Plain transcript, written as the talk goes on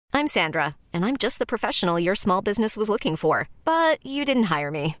I'm Sandra, and I'm just the professional your small business was looking for. But you didn't hire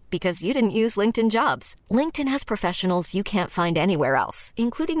me because you didn't use LinkedIn Jobs. LinkedIn has professionals you can't find anywhere else,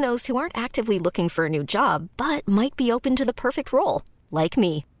 including those who aren't actively looking for a new job, but might be open to the perfect role, like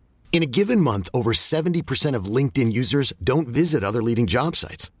me. In a given month, over 70% of LinkedIn users don't visit other leading job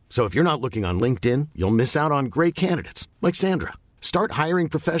sites. So if you're not looking on LinkedIn, you'll miss out on great candidates like Sandra. Start hiring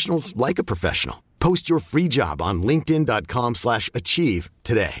professionals like a professional. Post your free job on linkedin.com/achieve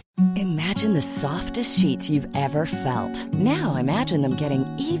today. Imagine the softest sheets you've ever felt. Now imagine them getting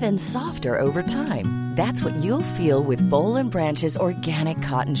even softer over time. That's what you'll feel with Boll & Branch's organic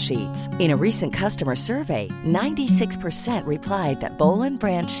cotton sheets. In a recent customer survey, 96% replied that Boll &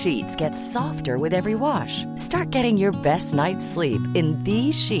 Branch sheets get softer with every wash. Start getting your best night's sleep in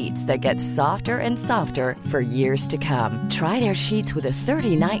these sheets that get softer and softer for years to come. Try their sheets with a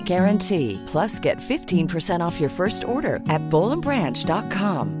 30-night guarantee. Plus, get 15% off your first order at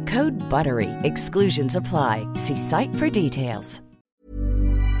bollandbranch.com. Code BUTTERY. Exclusions apply. See site for details.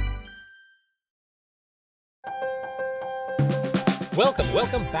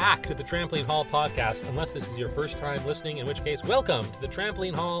 Welcome back to the Trampoline Hall podcast, unless this is your first time listening, in which case, welcome to the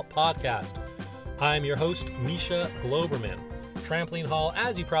Trampoline Hall podcast. I'm your host, Misha Globerman. Trampoline Hall,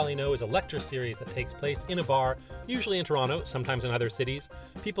 as you probably know, is a lecture series that takes place in a bar, usually in Toronto, sometimes in other cities.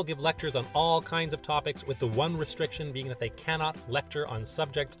 People give lectures on all kinds of topics, with the one restriction being that they cannot lecture on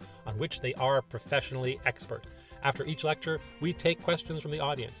subjects on which they are professionally expert. After each lecture, we take questions from the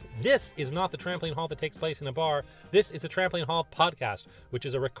audience. This is not the Trampoline Hall that takes place in a bar. This is the Trampoline Hall podcast, which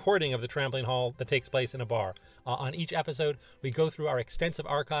is a recording of the Trampoline Hall that takes place in a bar. On each episode, we go through our extensive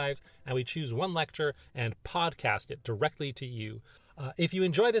archives and we choose one lecture and podcast it directly to you. If you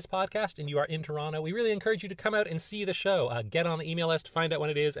enjoy this podcast and you are in Toronto, we really encourage you to come out and see the show. Get on the email list, find out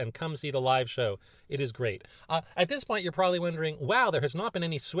when it is, and come see the live show. It is great. At this point, you're probably wondering, wow, there has not been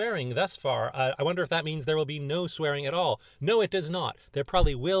any swearing thus far. I wonder if that means there will be no swearing at all. No, it does not. There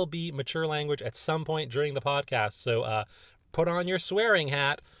probably will be mature language at some point during the podcast, so put on your swearing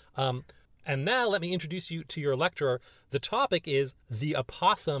hat. And now let me introduce you to your lecturer. The topic is the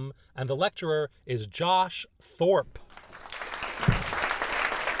opossum, and the lecturer is Josh Thorpe.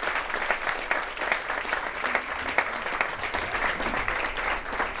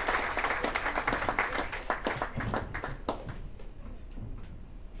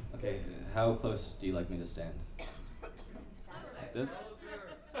 How close do you like me to stand? Like this?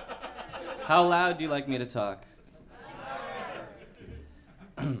 How loud do you like me to talk?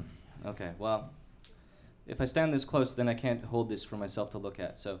 Okay, well, if I stand this close, then I can't hold this for myself to look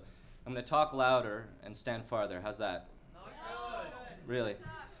at. So I'm going to talk louder and stand farther. How's that? Really?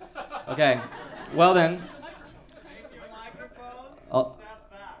 Okay, well then, I'll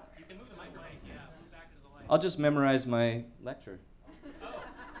just memorize my lecture.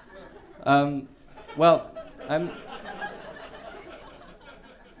 Well,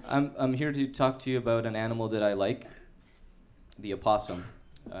 I'm here to talk to you about an animal that I like, the opossum,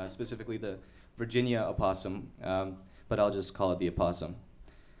 specifically the Virginia opossum, but I'll just call it the opossum.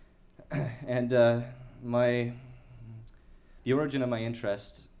 And the origin of my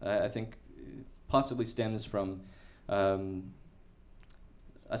interest, I think, possibly stems from a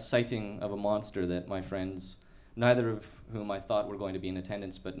sighting of a monster that my friends, neither of whom I thought were going to be in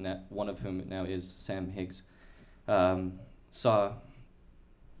attendance, but one of whom now is, Sam Higgs, saw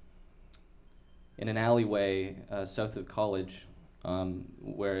in an alleyway south of college,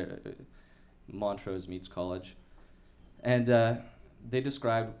 where Montrose meets college. And they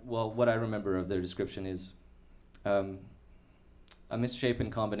described, well, what I remember of their description is a misshapen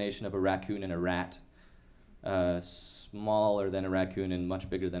combination of a raccoon and a rat, smaller than a raccoon and much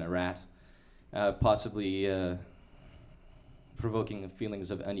bigger than a rat, possibly provoking feelings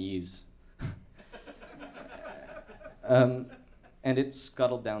of unease. And it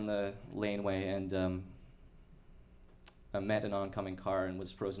scuttled down the laneway and met an oncoming car and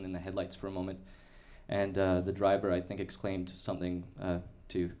was frozen in the headlights for a moment. And the driver, I think, exclaimed something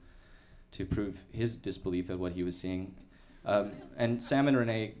to prove his disbelief at what he was seeing. And Sam and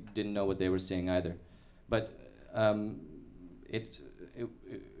Renee didn't know what they were seeing either. But it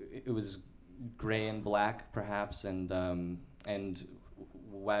was gray and black, perhaps, and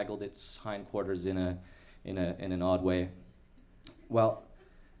waggled its hindquarters in an odd way. Well,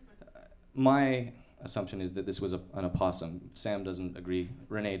 my assumption is that this was an opossum. Sam doesn't agree.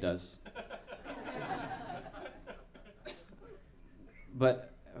 Renee does.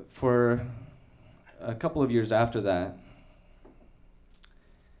 But for a couple of years after that,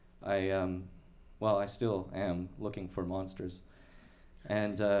 I still am looking for monsters.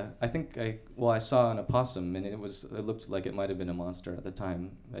 And I saw an opossum, and it looked like it might have been a monster at the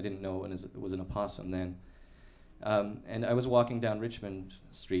time. I didn't know it was an opossum then. And I was walking down Richmond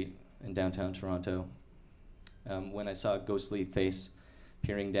Street in downtown Toronto when I saw a ghostly face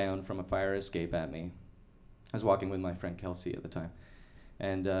peering down from a fire escape at me. I was walking with my friend Kelsey at the time.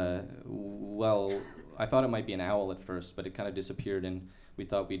 And, I thought it might be an owl at first, but it kind of disappeared, and we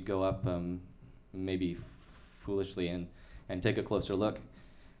thought we'd go up, maybe foolishly, and take a closer look.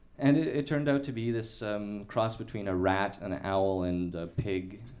 And it turned out to be this cross between a rat, an owl, and a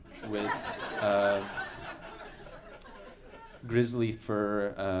pig with grizzly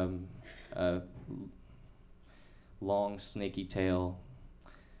fur, long snaky tail,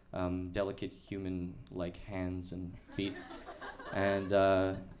 delicate human-like hands and feet. And,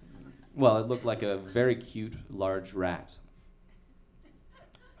 it looked like a very cute, large rat.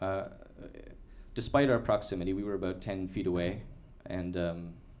 Despite our proximity, we were about 10 feet away, and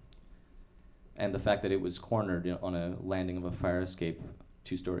the fact that it was cornered on a landing of a fire escape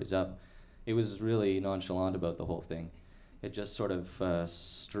 2 stories up, it was really nonchalant about the whole thing. It just sort of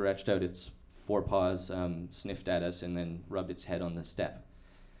stretched out its forepaws, sniffed at us, and then rubbed its head on the step.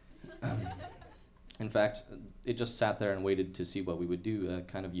 In fact, it just sat there and waited to see what we would do,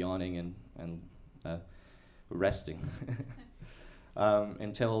 kind of yawning and resting.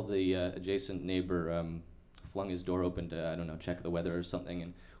 Until the adjacent neighbor flung his door open to, check the weather or something,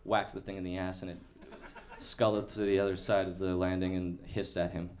 and whacked the thing in the ass, and it sculled to the other side of the landing and hissed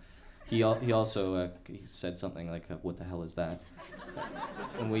at him. He also he said something like, "What the hell is that?"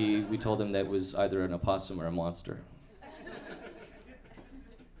 And we told him that it was either an opossum or a monster.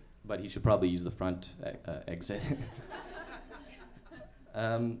 But he should probably use the front exit.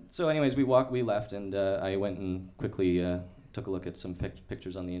 So anyways, we left, and I went and quickly took a look at some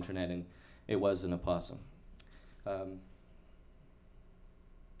pictures on the internet, and it was an opossum.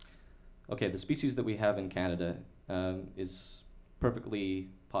 The species that we have in Canada is perfectly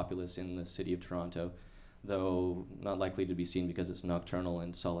populous in the city of Toronto, though not likely to be seen because it's nocturnal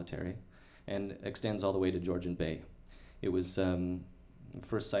and solitary, and extends all the way to Georgian Bay. It was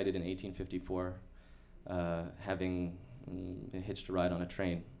first sighted in 1854, having hitched a ride on a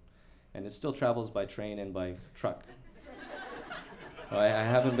train, and it still travels by train and by truck. I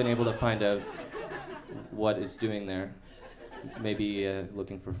haven't been able to find out what it's doing there. Maybe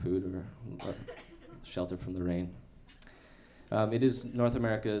looking for food or shelter from the rain. It is North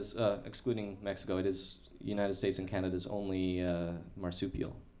America's, excluding Mexico, it is United States and Canada's only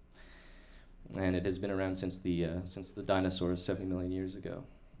marsupial. And it has been around since the dinosaurs 70 million years ago.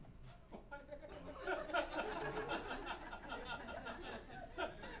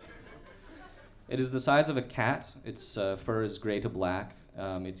 It is the size of a cat. Its fur is gray to black.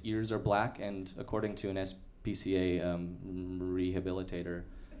 Its ears are black, and according to an SPCA rehabilitator,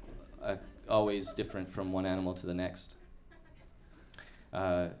 always different from one animal to the next.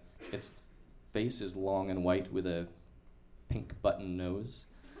 Its face is long and white with a pink button nose.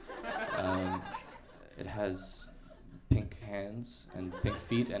 It has pink hands and pink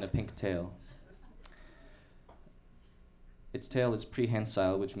feet and a pink tail. Its tail is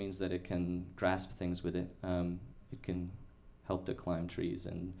prehensile, which means that it can grasp things with it. It can help to climb trees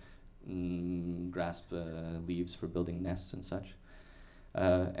and grasp leaves for building nests and such.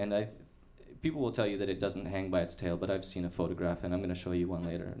 People will tell you that it doesn't hang by its tail, but I've seen a photograph, and I'm going to show you one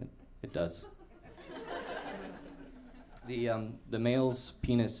later, and it does. The male's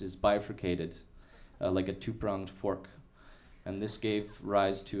penis is bifurcated, like a 2-pronged fork, and this gave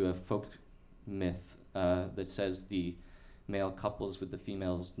rise to a folk myth that says the male couples with the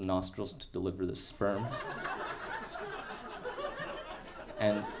female's nostrils to deliver the sperm,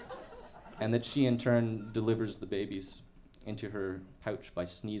 and that she in turn delivers the babies into her pouch by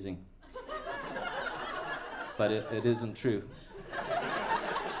sneezing. But it isn't true.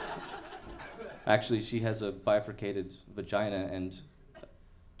 Actually, she has a bifurcated vagina and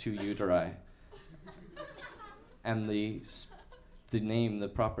 2 uteri. And the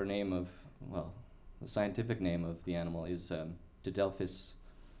proper name of, the scientific name of the animal is Didelphis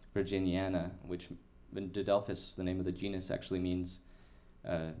virginiana, which, Didelphis, the name of the genus, actually means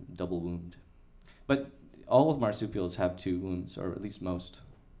double-wombed. But all of marsupials have 2 wombs, or at least most.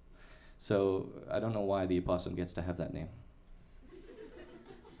 So I don't know why the opossum gets to have that name.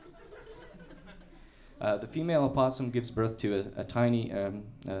 The female opossum gives birth to a tiny, a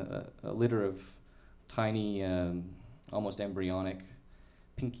litter of tiny, almost embryonic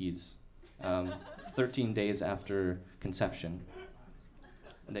pinkies, 13 days after conception.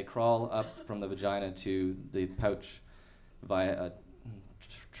 And they crawl up from the vagina to the pouch via a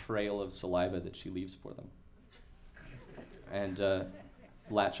trail of saliva that she leaves for them. And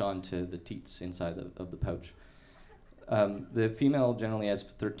latch on to the teats inside of the pouch. The female generally has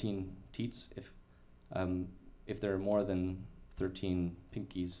 13 teats. If there are more than 13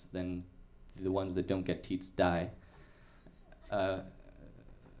 pinkies, then the ones that don't get teats die.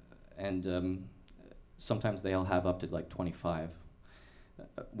 And sometimes they'll have up to like 25,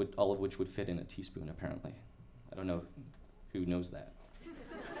 all of which would fit in a teaspoon, apparently. I don't know who knows that.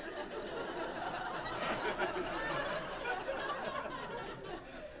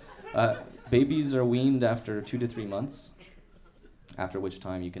 Babies are weaned after 2 to 3 months, after which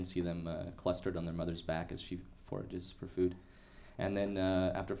time you can see them clustered on their mother's back as she forages for food. And then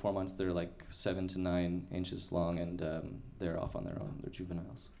after 4 months, they're like 7 to 9 inches long, and they're off on their own. They're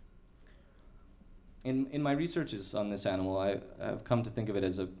juveniles. In my researches on this animal, I've come to think of it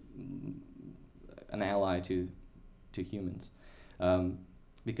as an ally to humans.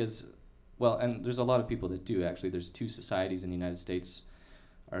 Because, well, and there's a lot of people that do, actually. There's 2 societies in the United States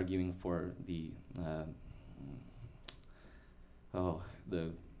arguing for the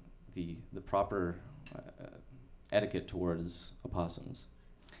proper etiquette towards opossums,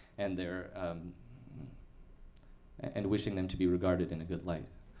 and and wishing them to be regarded in a good light.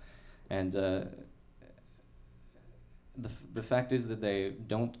 And the fact is that they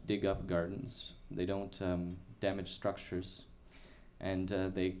don't dig up gardens, they don't damage structures, and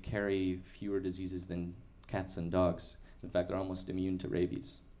they carry fewer diseases than cats and dogs. In fact, they're almost immune to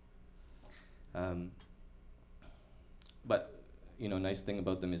rabies. But, nice thing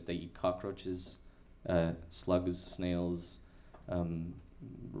about them is they eat cockroaches, slugs, snails,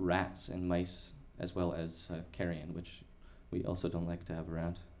 rats, and mice, as well as carrion, which we also don't like to have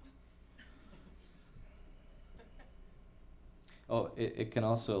around. Oh, it can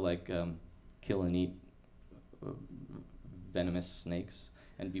also kill and eat venomous snakes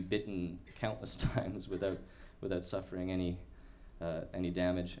and be bitten countless times without suffering any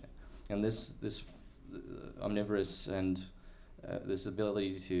damage. And this omnivorous and this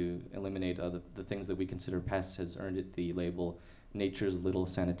ability to eliminate the things that we consider pests has earned it the label nature's little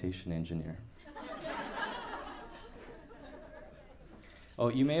sanitation engineer. Oh,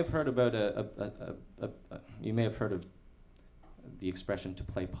 you may have heard about you may have heard of the expression to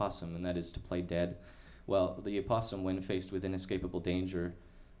play possum, and that is to play dead. Well, the opossum, when faced with inescapable danger,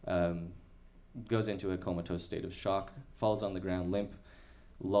 goes into a comatose state of shock, falls on the ground limp,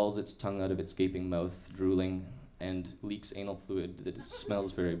 lolls its tongue out of its gaping mouth, drooling, and leaks anal fluid that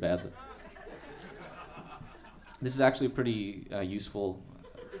smells very badly. This is actually a pretty useful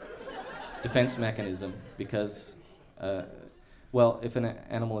defense mechanism because, if an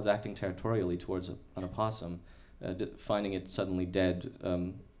animal is acting territorially towards an opossum, finding it suddenly dead,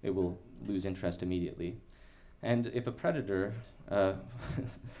 it will lose interest immediately. And if a predator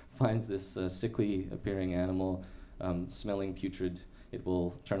finds this sickly appearing animal smelling putrid, it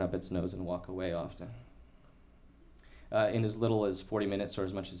will turn up its nose and walk away often. In as little as 40 minutes or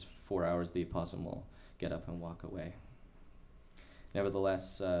as much as 4 hours, the opossum will get up and walk away.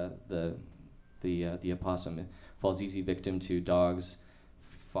 Nevertheless, the opossum falls easy victim to dogs,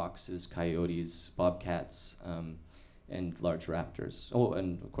 foxes, coyotes, bobcats, and large raptors. Oh,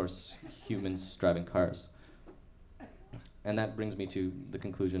 and of course, humans driving cars. And that brings me to the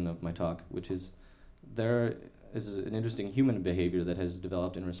conclusion of my talk, which is there is an interesting human behavior that has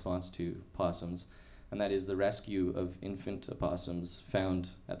developed in response to possums, and that is the rescue of infant opossums found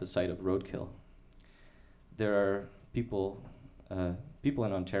at the site of roadkill. There are people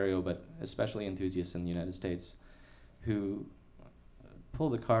in Ontario, but especially enthusiasts in the United States, who pull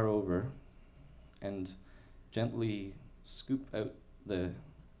the car over and gently scoop out the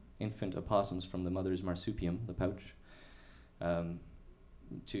infant opossums from the mother's marsupium, the pouch,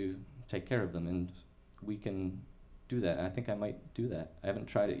 to take care of them. And we can do that. I think I might do that. I haven't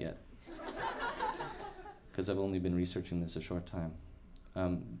tried it yet because I've only been researching this a short time.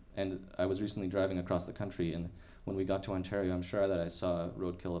 And I was recently driving across the country, and when we got to Ontario, I'm sure that I saw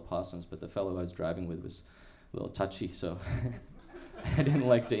roadkill opossums, but the fellow I was driving with was a little touchy, so I didn't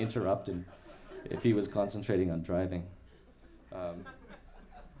like to interrupt him if he was concentrating on driving.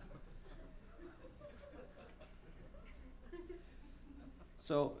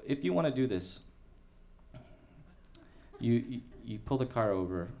 So if you want to do this, you pull the car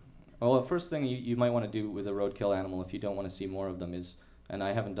over. Well, the first thing you might want to do with a roadkill animal, if you don't want to see more of them, is, and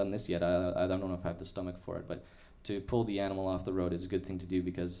I haven't done this yet, I don't know if I have the stomach for it, but to pull the animal off the road is a good thing to do,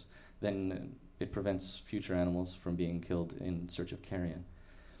 because then it prevents future animals from being killed in search of carrion.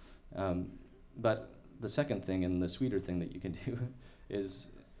 But the second thing, and the sweeter thing that you can do, is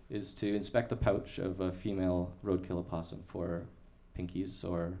to inspect the pouch of a female roadkill opossum for pinkies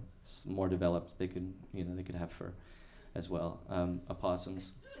or more developed they could have fur. as well.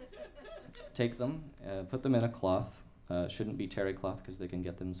 Opossums. Take them, put them in a cloth. Shouldn't be terry cloth because they can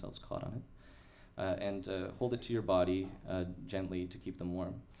get themselves caught on it. And hold it to your body gently to keep them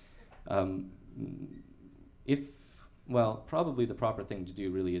warm. Probably the proper thing to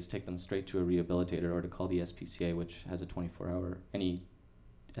do really is take them straight to a rehabilitator or to call the SPCA, which has a 24-hour, any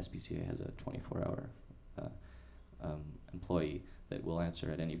SPCA has a 24-hour employee that will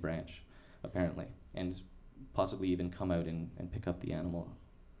answer at any branch, apparently, and possibly even come out and pick up the animal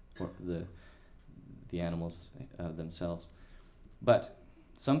or the animals themselves. But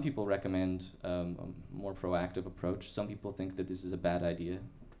some people recommend a more proactive approach. Some people think that this is a bad idea,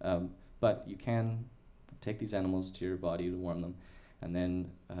 but you can take these animals to your body to warm them, and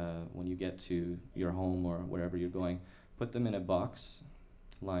then when you get to your home or wherever you're going, put them in a box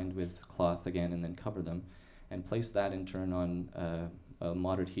lined with cloth again, and then cover them, and place that in turn on a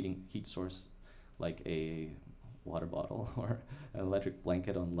moderate heat source like a water bottle or an electric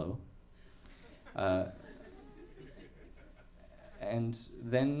blanket on low. And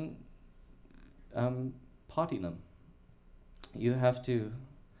then potty them. You have to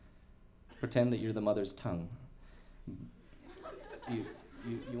pretend that you're the mother's tongue. You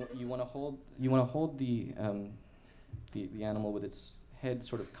want to hold the animal with its head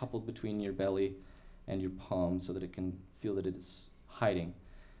sort of coupled between your belly and your palm so that it can feel that it's hiding,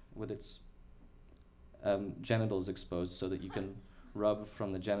 with its genitals exposed so that you can rub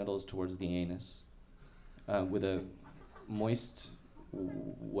from the genitals towards the anus with a moist,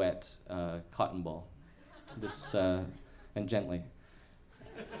 wet cotton ball. And gently.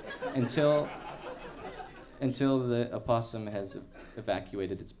 Until the opossum has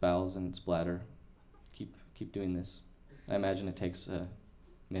evacuated its bowels and its bladder. Keep doing this. I imagine it takes a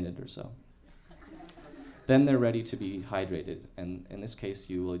minute or so. Then they're ready to be hydrated, and in this case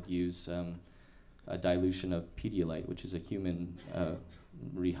you would use a dilution of Pedialyte, which is a human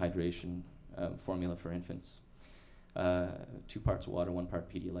rehydration formula for infants. 2 parts water, 1 part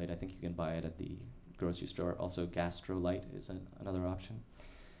Pedialyte. I think you can buy it at the grocery store. Also, Gastrolite is another option.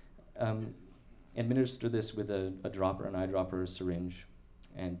 Administer this with a dropper, an eyedropper, or a syringe,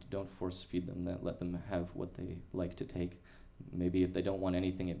 and don't force feed them. Let them have what they like to take. Maybe if they don't want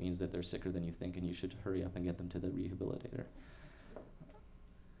anything, it means that they're sicker than you think, and you should hurry up and get them to the rehabilitator.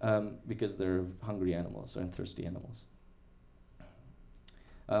 Because they're hungry animals and thirsty animals.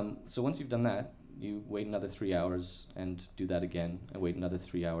 So once you've done that, you wait another 3 hours and do that again, and wait another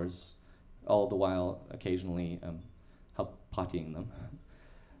 3 hours, all the while occasionally help pottying them.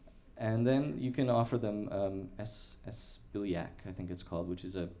 And then you can offer them Esbiliac, I think it's called, which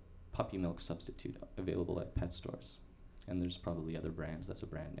is a puppy milk substitute available at pet stores. And there's probably other brands, that's a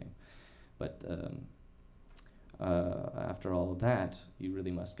brand name. But after all of that, you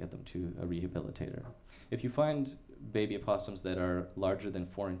really must get them to a rehabilitator. If you find baby opossums that are larger than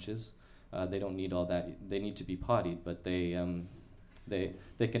 4 inches, they don't need all that. They need to be pottied, but they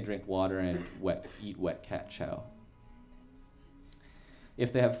can drink water and eat wet cat chow.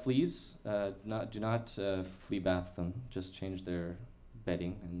 If they have fleas, do not flea bath them. Just change their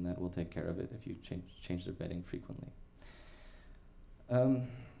bedding, and that will take care of it if you change their bedding frequently.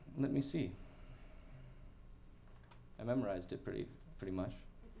 Let me see. I memorized it pretty much.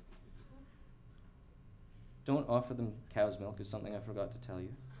 Don't offer them cow's milk is something I forgot to tell you.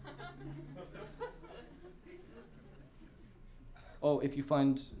 Oh, if you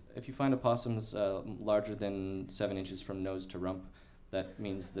find opossums larger than 7 inches from nose to rump, that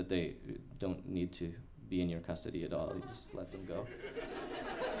means that they don't need to be in your custody at all. You just let them go.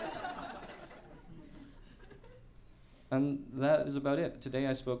 And that is about it. Today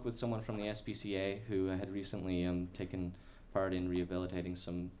I spoke with someone from the SPCA who had recently taken part in rehabilitating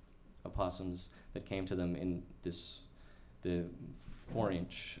some opossums that came to them in the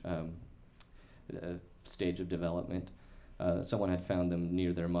 4-inch stage of development. Someone had found them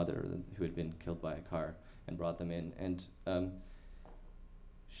near their mother who had been killed by a car and brought them in. And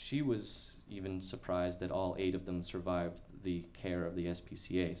she was even surprised that all 8 of them survived the care of the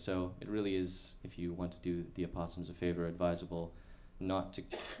SPCA. So it really is, if you want to do the opossums a favor, advisable not to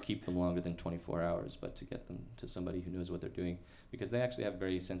keep them longer than 24 hours, but to get them to somebody who knows what they're doing, because they actually have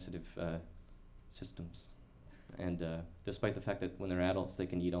very sensitive systems. And despite the fact that when they're adults they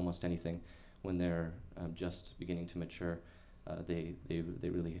can eat almost anything, when they're just beginning to mature, they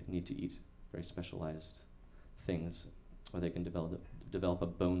really need to eat very specialized things, or they can develop a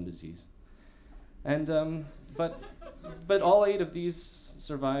bone disease. And but all 8 of these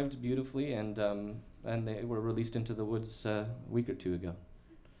survived beautifully, and they were released into the woods a week or 2 ago.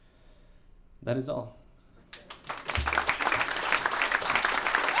 That is all.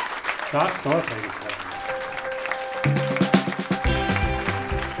 Scott Thorpe, ladies and gentlemen.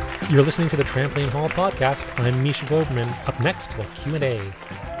 You're listening to the Trampoline Hall podcast. I'm Misha Globerman. Up next, we'll Q&A.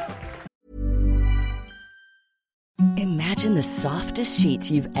 Imagine the softest sheets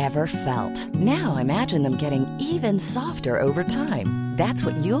you've ever felt. Now imagine them getting even softer over time. That's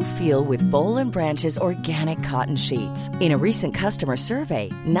what you'll feel with Boll & Branch's organic cotton sheets. In a recent customer survey,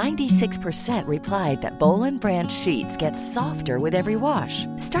 96% replied that Boll & Branch sheets get softer with every wash.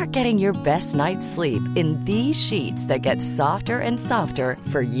 Start getting your best night's sleep in these sheets that get softer and softer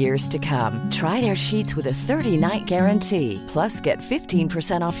for years to come. Try their sheets with a 30-night guarantee. Plus, get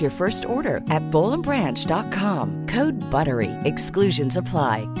 15% off your first order at bollandbranch.com. Code BUTTERY. Exclusions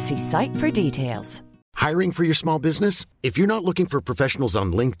apply. See site for details. Hiring for your small business? If you're not looking for professionals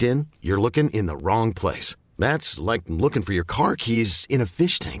on LinkedIn, you're looking in the wrong place. That's like looking for your car keys in a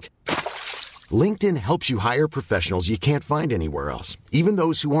fish tank. LinkedIn helps you hire professionals you can't find anywhere else, even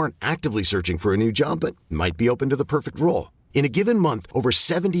those who aren't actively searching for a new job but might be open to the perfect role. In a given month, over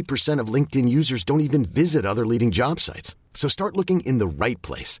 70% of LinkedIn users don't even visit other leading job sites. So start looking in the right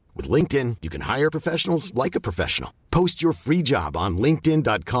place. With LinkedIn, you can hire professionals like a professional. Post your free job on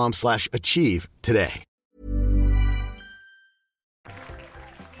linkedin.com/achieve today.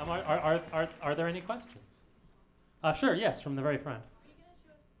 Are there any questions? Sure, yes, from the very front.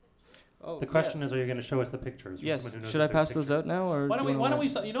 Oh, the question is, are you going to show us the pictures? Yes. Should I pass those out now, or why don't we?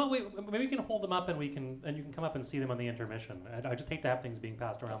 You know what? Maybe we can hold them up, and you can come up and see them on the intermission. I just hate to have things being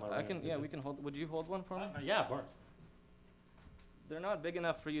passed around. I can. Yeah, we can hold. Would you hold one for me? Yeah, of course. They're not big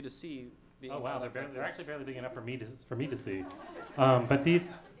enough for you to see. Oh wow, they're actually barely big enough for me to see. But this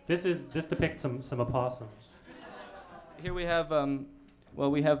depicts some opossums. Here we have.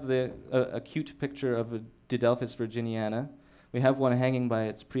 We have a cute picture of a Didelphis virginiana. We have one hanging by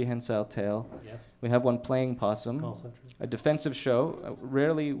its prehensile tail. Yes. We have one playing possum. Also true. A defensive show.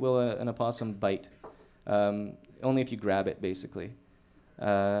 Rarely will an opossum bite. Only if you grab it, basically.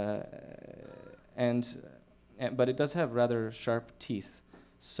 But it does have rather sharp teeth,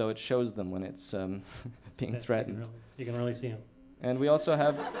 so it shows them when it's being threatened. You can really see them. And we also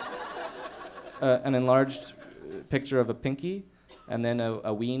have an enlarged picture of a pinky, and then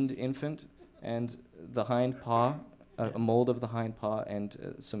a weaned infant, and the hind paw. A mold of the hind paw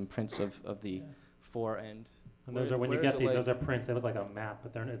and some prints of the fore end. And those are, when you get these, those are prints. They look like a map,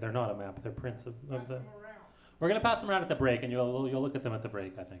 but they're not a map. They're prints of the. We're gonna pass them around at the break, and you'll look at them at the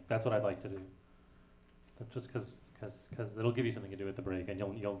break. I think that's what I'd like to do. Just because it'll give you something to do at the break, and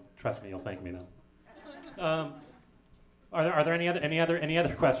you'll trust me. You'll thank me now. Are there any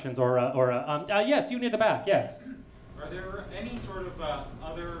other questions or yes, you near the back. Yes. Are there any sort of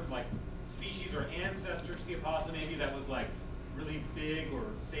other like species or ancestors to the opossum maybe that was like really big or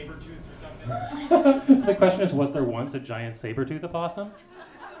saber-toothed or something? So the question is, was there once a giant saber-toothed opossum?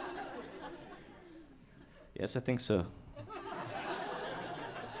 Yes, I think so.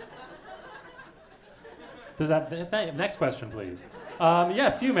 Does next question, please.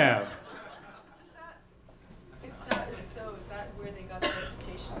 Yes, you, ma'am. If that is so, is that where they got the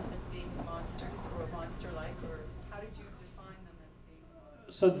reputation as being monsters or monster-like, or how did you define them as being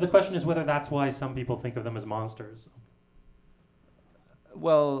monsters? So the question is whether that's why some people think of them as monsters.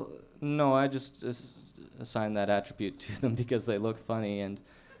 Well, no, I just assigned that attribute to them because they look funny, and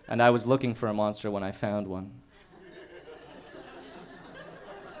I was looking for a monster when I found one.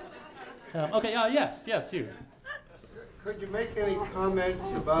 Okay, yes, you. Could you make any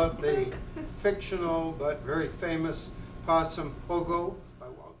comments about the fictional but very famous possum Pogo by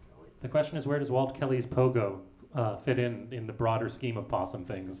Walt Kelly? The question is, where does Walt Kelly's Pogo fit in the broader scheme of possum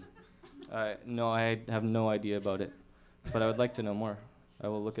things? No, I have no idea about it, but I would like to know more. I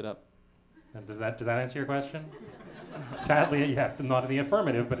will look it up. And does that answer your question? Sadly, you have to not in the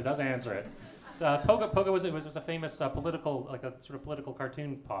affirmative, but it does answer it. Pogo was a famous political, like a sort of political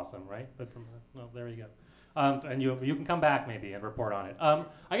cartoon possum, right? But there you go. And you can come back maybe and report on it. I'm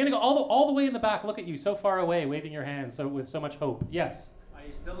going to go all the way in the back. Look at you, so far away, waving your hands, so with so much hope. Yes. Are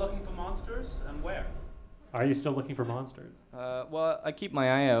you still looking for monsters, and where? Are you still looking for monsters? Well, I keep my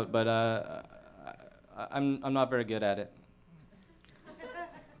eye out, but I'm not very good at it.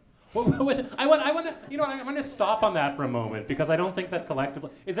 I want to stop on that for a moment because I don't think that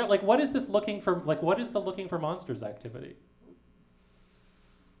collectively is there like what is this looking for like what is the looking for monsters activity?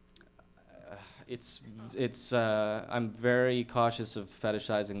 I'm very cautious of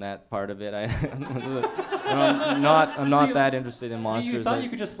fetishizing that part of it. I'm not that interested in monsters. You thought you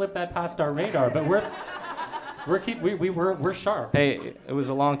could just slip that past our radar, but we're sharp. Hey, it was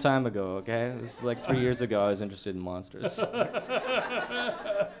a long time ago, okay? It was like 3 years ago I was interested in monsters.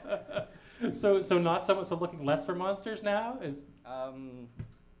 So not so much. So looking less for monsters now is.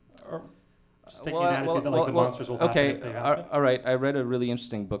 Just taking an attitude that like the monsters will happen okay, if they happen? all right. I read a really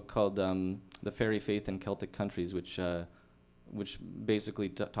interesting book called "The Fairy Faith in Celtic Countries," which basically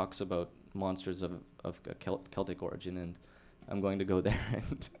talks about monsters of Celtic origin, and I'm going to go there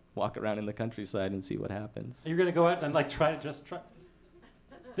and walk around in the countryside and see what happens. You're gonna go out and like try.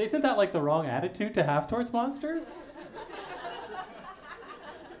 Isn't that like the wrong attitude to have towards monsters?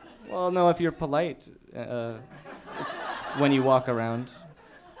 Well, no, if you're polite when you walk around.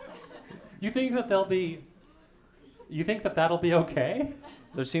 You think that that'll be okay?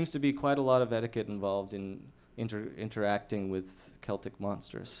 There seems to be quite a lot of etiquette involved in interacting with Celtic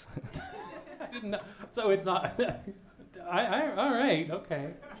monsters. I didn't know. So it's not. All right.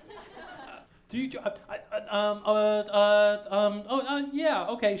 Okay. Do you? Yeah.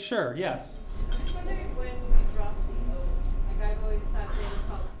 Okay. Sure. Yes. I'm wondering when we dropped the O. Like I've always thought they would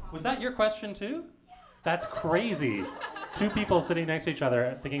call it. Was that your question too? That's crazy. Two people sitting next to each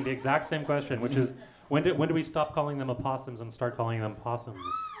other thinking the exact same question, which is, when do we stop calling them opossums and start calling them possums?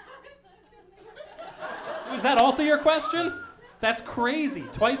 Was that also your question? That's crazy.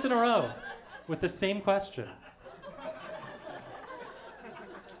 Twice in a row with the same question.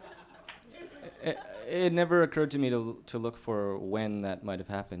 It never occurred to me to look for when that might have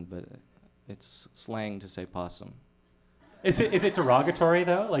happened, but it's slang to say possum. Is it derogatory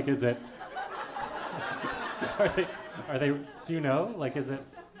though? Like, is it? Are they? Do you know? Like, is it?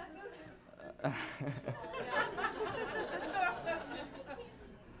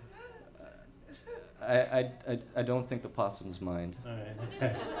 I don't think the possums mind. All right.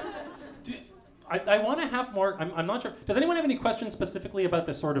 Okay. I want to have more. I'm not sure. Does anyone have any questions specifically about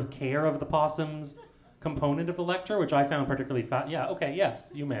the sort of care of the possums component of the lecture, which I found particularly Yeah. Okay.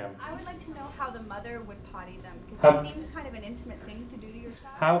 Yes. You, ma'am. I would like to know how the mother would potty them, because it seemed kind of an intimate thing to do to your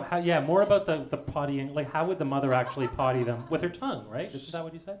child. How? Yeah. More about the pottying. Like, how would the mother actually potty them with her tongue? Right? Isn't that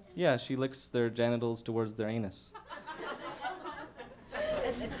what you said? Yeah. She licks their genitals towards their anus.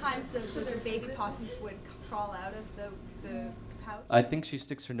 At times, the baby possums would crawl out of the pouch. I think she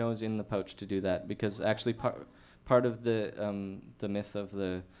sticks her nose in the pouch to do that, because actually part of the myth of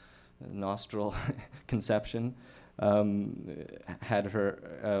the nostril conception had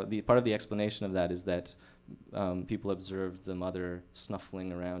her. The part of the explanation of that is that people observed the mother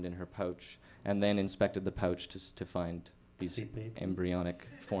snuffling around in her pouch and then inspected the pouch to find these embryonic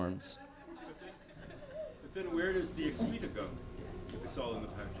forms. But then where does the excreta go if it's all in the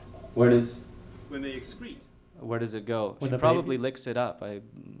pouch? When they excrete? Where does it go? When she probably licks it up, I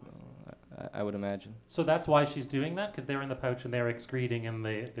would imagine. So that's why she's doing that, because they're in the pouch and they're excreting, and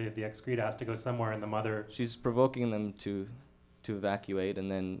the excreta has to go somewhere, and the mother. She's provoking them to evacuate,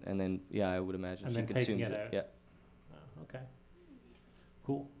 and then yeah, I would imagine and she then consumes taking it. Out. Yeah. Oh, okay.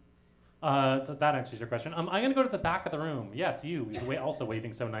 Cool. That answers your question. I'm going to go to the back of the room. Yes, you. He's also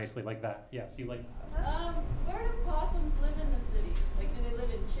waving so nicely like that. Yes, you like that. Where do possums live in the city? Like, do they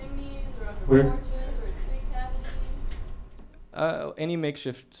live in chimneys or under Where? porches or in tree cavities? Any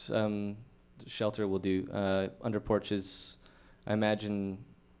makeshift shelter will do. Under porches, I imagine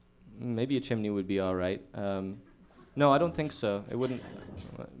maybe a chimney would be all right. No, I don't think so. It wouldn't.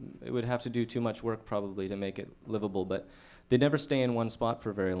 It would have to do too much work probably to make it livable, but they never stay in one spot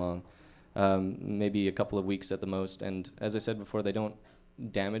for very long. Maybe a couple of weeks at the most. And as I said before, they don't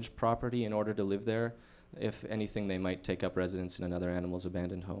damage property in order to live there. If anything, they might take up residence in another animal's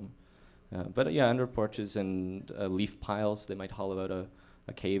abandoned home. But yeah, under porches and leaf piles, they might hollow out a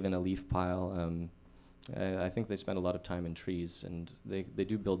cave in a leaf pile. I think they spend a lot of time in trees, and they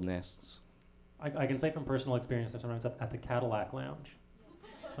do build nests. I can say from personal experience, I'm sometimes at the Cadillac Lounge.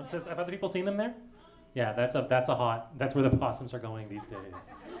 Have other people seen them there? Yeah, that's where the possums are going these days.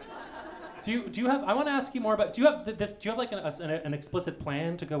 Do you have? I want to ask you more about. Do you have this? Do you have like an explicit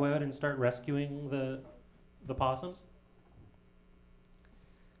plan to go out and start rescuing the possums?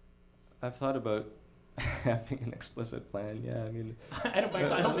 I've thought about having an explicit plan. Yeah, I mean. I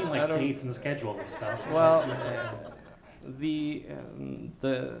don't mean like dates and schedules and stuff. Well,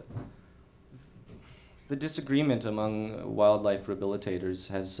 the disagreement among wildlife rehabilitators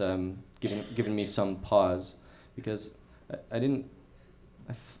has given me some pause, because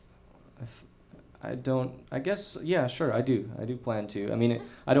I guess, yeah, sure, I do plan to. I mean,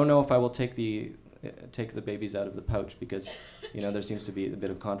 I don't know if I will take the babies out of the pouch, because, there seems to be a bit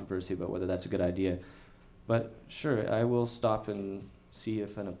of controversy about whether that's a good idea. But sure, I will stop and see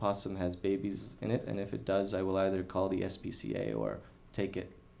if an opossum has babies in it, and if it does, I will either call the SPCA or take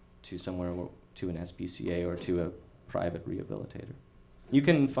it to somewhere to an SPCA or to a private rehabilitator. You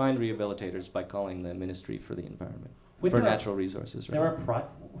can find rehabilitators by calling the Ministry for the Environment, for Natural Resources. Right? There are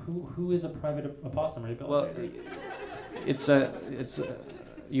who is a private opossum rehabilitator? Well,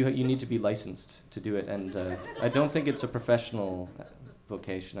 you need to be licensed to do it, and I don't think it's a professional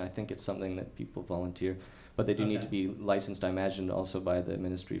vocation. I think it's something that people volunteer, but they do need to be licensed, I imagine, also by the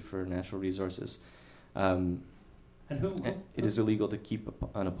Ministry for Natural Resources. And it is illegal to keep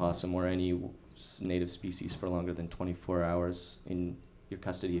an opossum or any native species for longer than 24 hours in your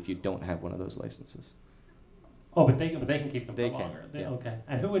custody if you don't have one of those licenses. Oh, but they can keep them They for can, longer. yeah. Okay.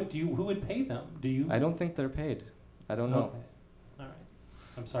 And who would pay them? Do you? I don't think they're paid. I don't know. Okay. All right.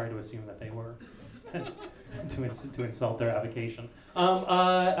 I'm sorry to assume that they were. to insult their avocation.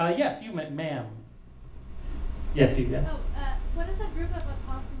 Yes, you, ma'am. Yes, you. Yeah. Oh, what is a group of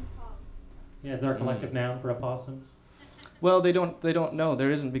opossums called? Yeah, is there a collective noun for opossums? Well, they don't know.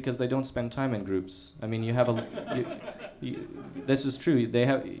 There isn't, because they don't spend time in groups. I mean, you have this is true. You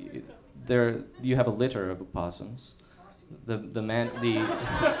have a litter of opossums. It's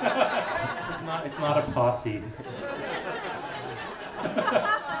not a posse.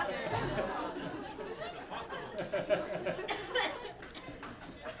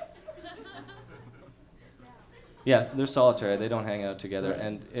 Yeah, they're solitary. They don't hang out together,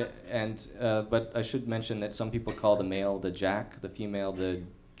 but I should mention that some people call the male the Jack, the female the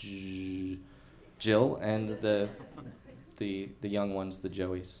Jill, and the young ones the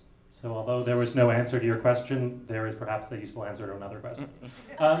Joeys. So, although there was no answer to your question, there is perhaps the useful answer to another question.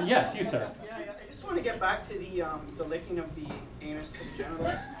 Yes, you, sir. Yeah, I just want to get back to the licking of the anus to the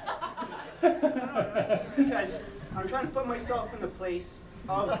genitals. Just because I'm trying to put myself in the place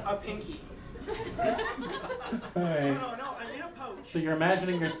of a pinky. Right. No, I'm in a pouch. So you're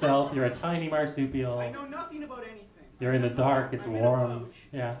imagining yourself, you're a tiny marsupial. I know nothing about anything. You're in the dark, it's warm.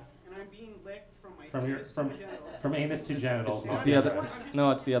 Yeah. And I'm being licked from my anus to genitals. From anus to genitals. It's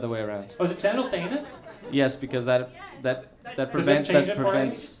the other way around. Oh, is it genitals to anus? Yes, because that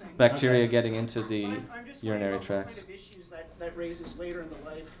prevents bacteria getting into the urinary tracts. Kind of issues that raises later in the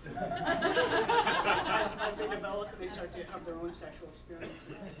life as they develop and they start to have their own sexual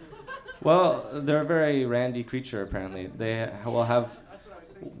experiences. Well, they're a very randy creature, apparently. They will have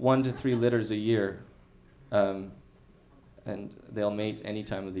 1 to 3 litters a year, and they'll mate any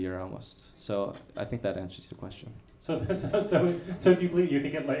time of the year almost. So I think that answers your question. So if you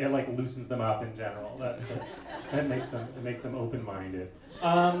think it loosens them up in general. It makes them open-minded.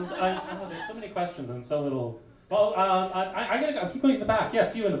 There's so many questions and so little. Well, I'll keep going in the back.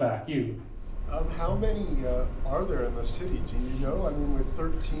 Yes, you in the back. You. How many are there in the city? Do you know? I mean, with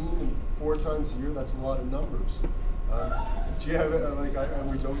 13 and 4 times a year, that's a lot of numbers. Do you have and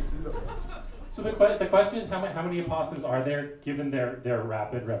we don't see them. So the question is, how many opossums are there, given their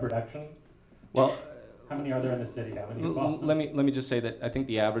rapid reproduction? Well, how many are there in the city? How many opossums? Let me just say that I think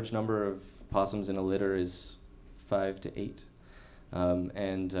the average number of possums in a litter is 5 to 8,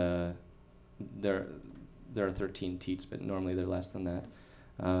 and there are 13 teats, but normally they're less than that.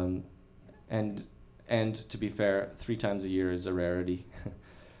 And to be fair, 3 times a year is a rarity.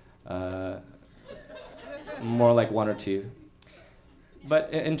 More like 1 or 2.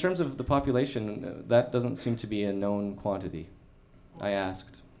 But in terms of the population, that doesn't seem to be a known quantity. I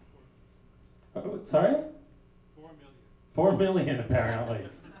asked. Sorry? 4 million apparently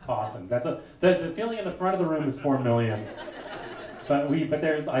possums. That's the feeling in the front of the room is 4 million. But I believe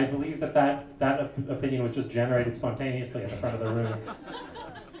that opinion was just generated spontaneously in the front of the room.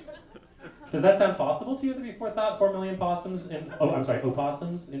 Does that sound possible to you, that before 4 million opossums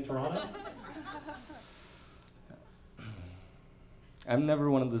in Toronto? I'm never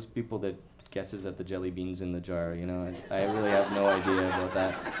one of those people that guesses at the jelly beans in the jar. You know, I really have no idea about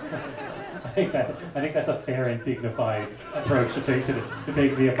that. I think that's a fair and dignified approach to take to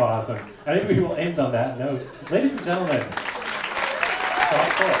debate the opossum. I think we will end on that note, ladies and gentlemen.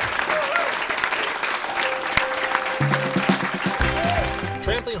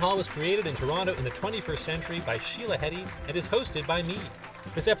 Trampoline Hall was created in Toronto in the 21st century by Sheila Heti and is hosted by me.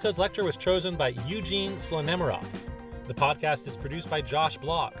 This episode's lecture was chosen by Eugene Slanemarov. The podcast is produced by Josh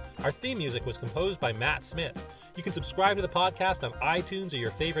Block. Our theme music was composed by Matt Smith. You can subscribe to the podcast on iTunes or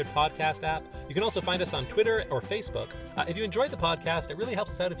your favorite podcast app. You can also find us on Twitter or Facebook. If you enjoyed the podcast, it really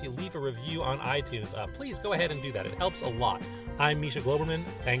helps us out if you leave a review on iTunes. Please go ahead and do that. It helps a lot. I'm Misha Globerman.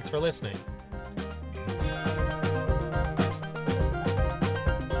 Thanks for listening.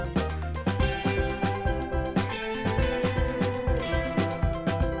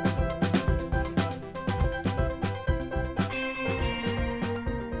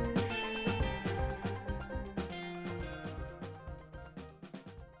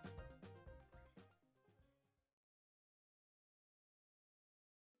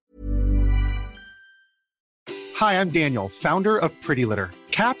 Hi, I'm Daniel, founder of Pretty Litter.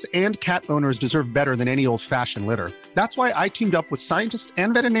 Cats and cat owners deserve better than any old-fashioned litter. That's why I teamed up with scientists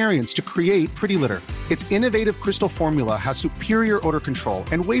and veterinarians to create Pretty Litter. Its innovative crystal formula has superior odor control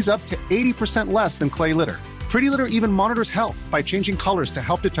and weighs up to 80% less than clay litter. Pretty Litter even monitors health by changing colors to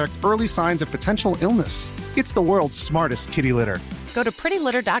help detect early signs of potential illness. It's the world's smartest kitty litter. Go to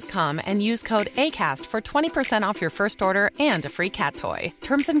prettylitter.com and use code ACAST for 20% off your first order and a free cat toy.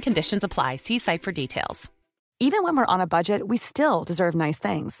 Terms and conditions apply. See site for details. Even when we're on a budget, we still deserve nice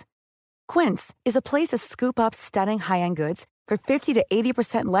things. Quince is a place to scoop up stunning high-end goods for 50 to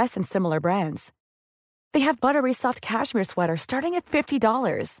 80% less than similar brands. They have buttery soft cashmere sweaters starting at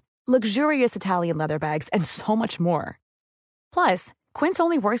 $50, luxurious Italian leather bags, and so much more. Plus, Quince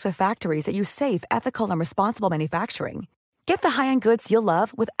only works with factories that use safe, ethical, and responsible manufacturing. Get the high-end goods you'll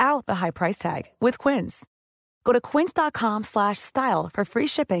love without the high price tag with Quince. Go to quince.com/style for free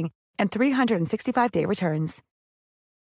shipping and 365-day returns.